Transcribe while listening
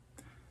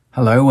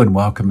Hello and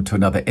welcome to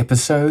another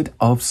episode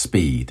of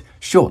Speed.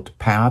 Short,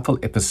 powerful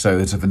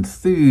episodes of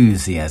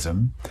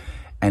enthusiasm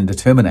and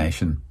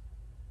determination.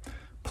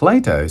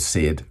 Plato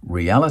said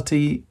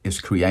reality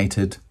is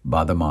created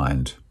by the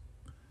mind.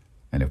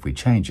 And if we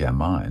change our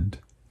mind,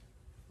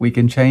 we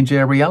can change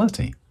our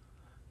reality.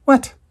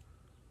 What?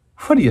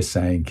 What are you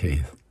saying,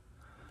 Keith?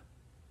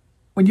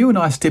 When you and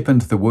I step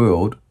into the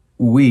world,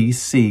 we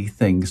see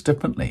things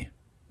differently.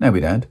 No, we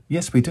don't.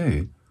 Yes, we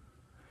do.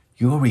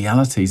 Your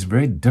reality is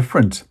very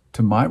different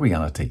to my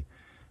reality.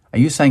 Are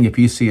you saying if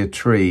you see a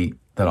tree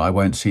that I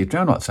won't see a tree?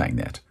 I'm not saying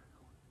that.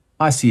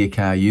 I see a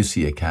car, you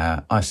see a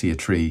car. I see a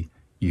tree,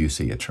 you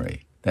see a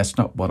tree. That's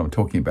not what I'm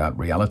talking about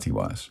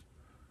reality-wise.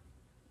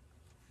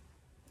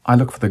 I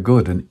look for the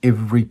good in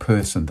every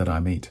person that I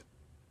meet.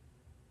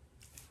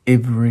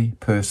 Every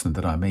person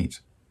that I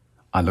meet,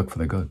 I look for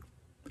the good.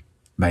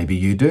 Maybe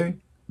you do,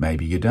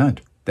 maybe you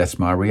don't. That's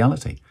my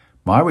reality.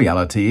 My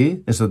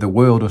reality is that the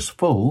world is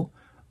full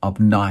of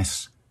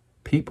nice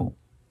people.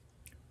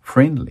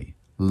 Friendly,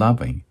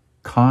 loving,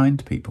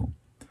 kind people.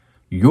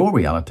 Your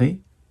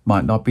reality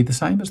might not be the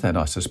same as that,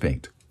 I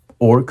suspect.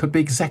 Or it could be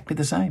exactly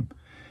the same.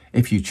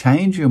 If you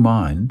change your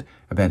mind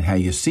about how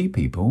you see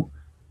people,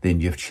 then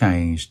you've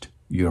changed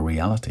your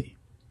reality.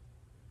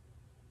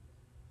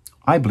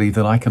 I believe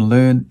that I can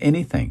learn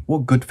anything. Well,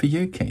 good for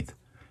you, Keith.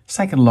 It's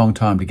taken a long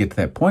time to get to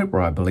that point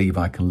where I believe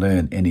I can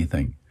learn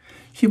anything.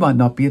 You might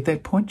not be at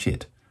that point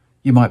yet.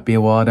 You might be,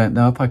 well, I don't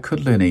know if I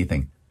could learn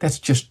anything. That's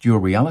just your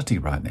reality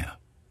right now,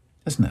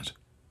 isn't it?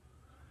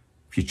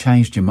 If you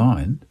changed your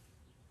mind,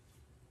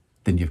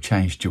 then you've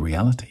changed your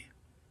reality.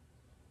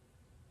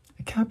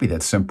 It can't be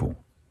that simple.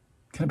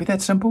 Can it be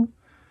that simple?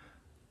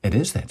 It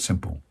is that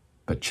simple.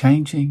 But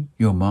changing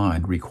your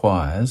mind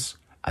requires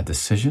a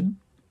decision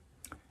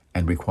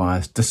and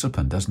requires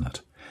discipline, doesn't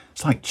it?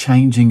 It's like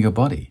changing your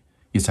body.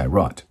 You say,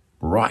 right,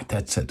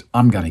 that's it.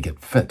 I'm going to get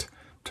fit.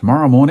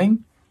 Tomorrow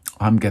morning,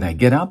 I'm going to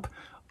get up.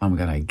 I'm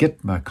going to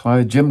get my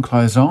gym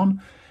clothes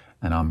on,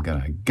 and I'm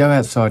going to go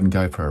outside and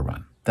go for a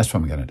run. That's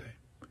what I'm going to do.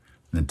 And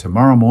then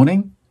tomorrow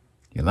morning,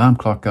 the alarm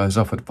clock goes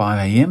off at 5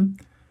 a.m.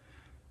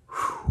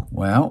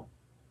 Well,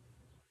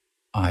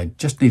 I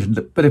just need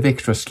a bit of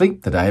extra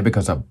sleep today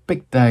because a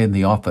big day in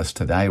the office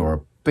today or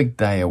a big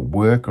day at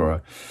work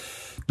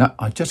no,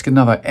 I just get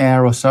another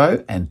hour or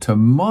so, and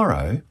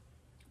tomorrow,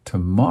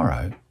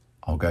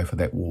 I'll go for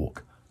that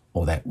walk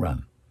or that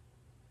run.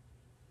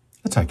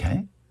 That's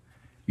okay.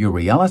 Your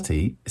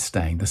reality is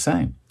staying the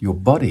same. Your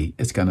body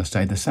is going to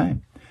stay the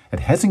same.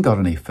 It hasn't got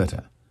any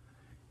fitter.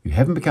 You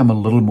haven't become a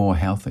little more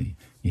healthy.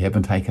 You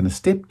haven't taken a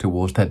step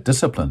towards that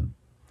discipline.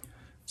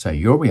 So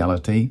your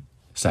reality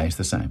stays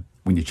the same.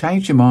 When you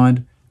change your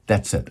mind,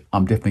 that's it.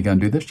 I'm definitely going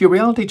to do this. Your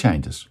reality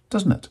changes,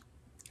 doesn't it?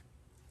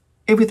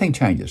 Everything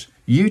changes.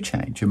 You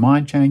change. Your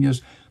mind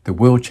changes. The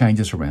world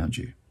changes around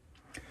you.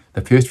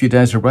 The first few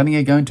days of running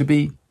are going to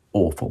be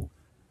awful.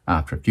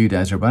 After a few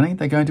days of running,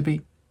 they're going to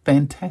be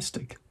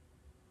fantastic.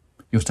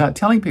 You'll start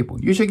telling people,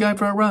 you should go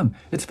for a run.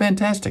 It's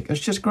fantastic. It's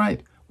just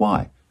great.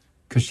 Why?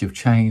 Because you've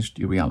changed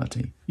your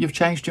reality. You've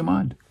changed your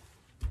mind.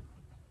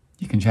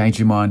 You can change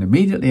your mind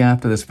immediately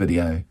after this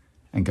video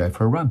and go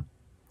for a run.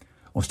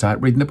 Or start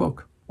reading a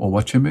book. Or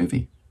watch a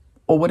movie.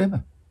 Or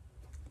whatever.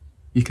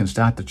 You can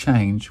start to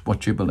change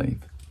what you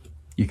believe.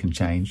 You can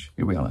change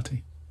your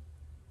reality.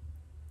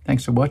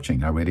 Thanks for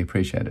watching. I really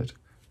appreciate it.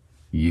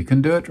 You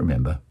can do it,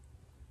 remember.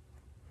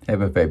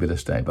 Have a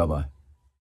fabulous day. Bye-bye.